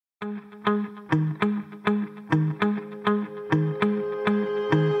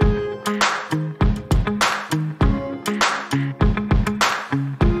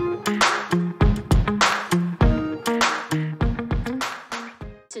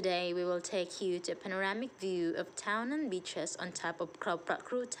Today we will take you to a panoramic view of town and beaches on top of Khao Phra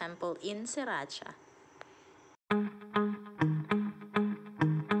Kru temple in Si Racha.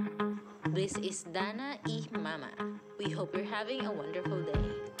 This is Dana E Mama. We hope you're having a wonderful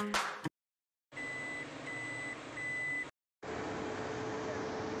day.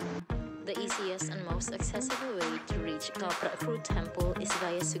 The easiest and most accessible way to reach Khao Phra Kru temple is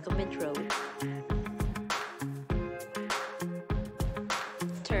via Sukhumvit Road.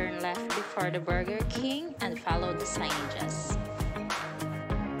 Turn left before the Burger King and follow the signages.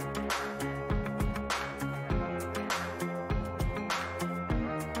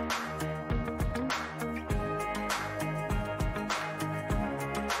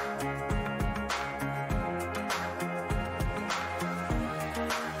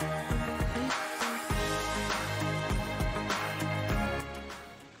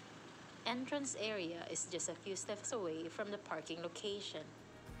 Entrance area is just a few steps away from the parking location.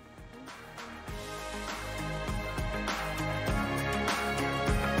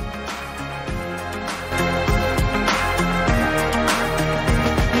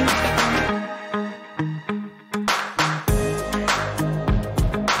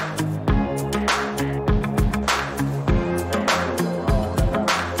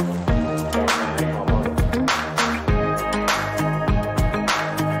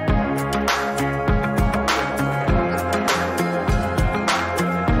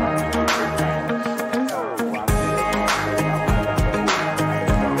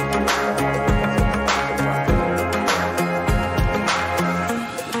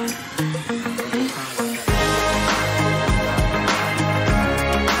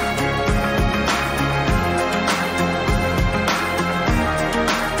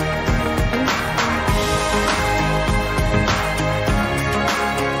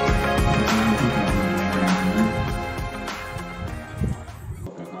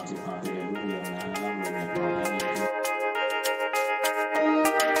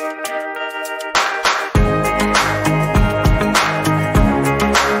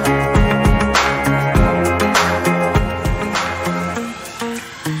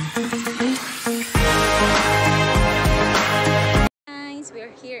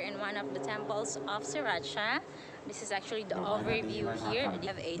 Here in one of the temples of Si Racha. This is actually the overview here. They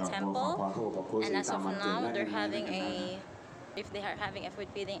have a temple, and as of now they're having if they are having a food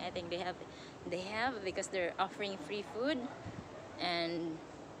feeding, I think they have because they're offering free food, and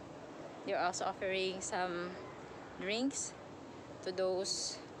they're also offering some drinks to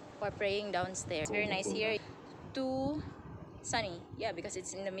those who are praying downstairs. It's very nice here. Too sunny, yeah, because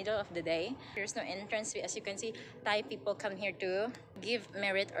it's in the middle of the day. There's no entrance. As you can see, Thai people come here to give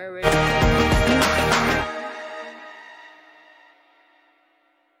merit or you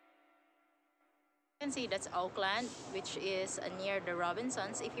can see that's Auckland, which is near the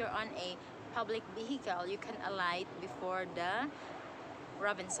Robinsons. If you're on a public vehicle, you can alight before the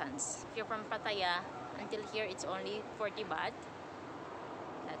Robinsons. If you're from Pattaya, until here it's only 40 baht.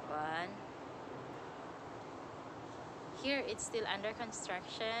 That one. Here it's still under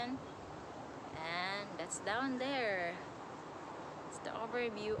construction, and that's down there. It's the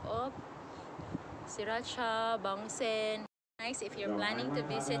overview of Si Racha, Bangsen. Nice if you're planning to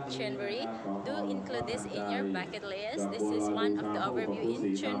visit Chonburi. Do include this in your bucket list. This is one of the overview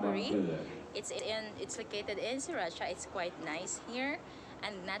in Chonburi. It's located in Si Racha. It's quite nice here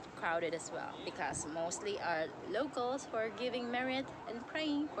and not crowded as well, because mostly are locals who are giving merit and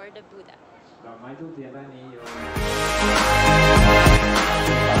praying for the Buddha.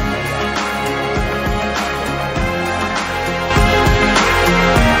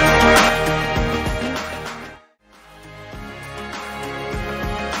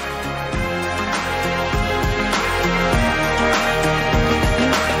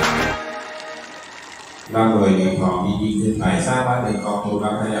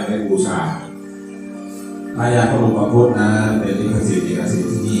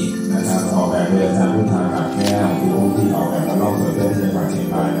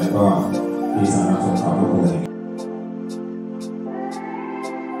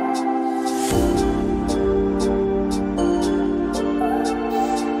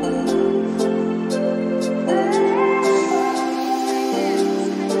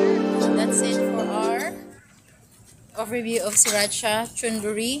 Overview of Si Racha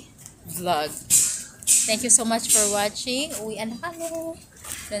Chonburi vlog. Thank you so much for watching. And hello.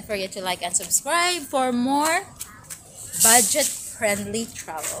 Don't forget to like and subscribe for more budget friendly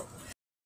travel.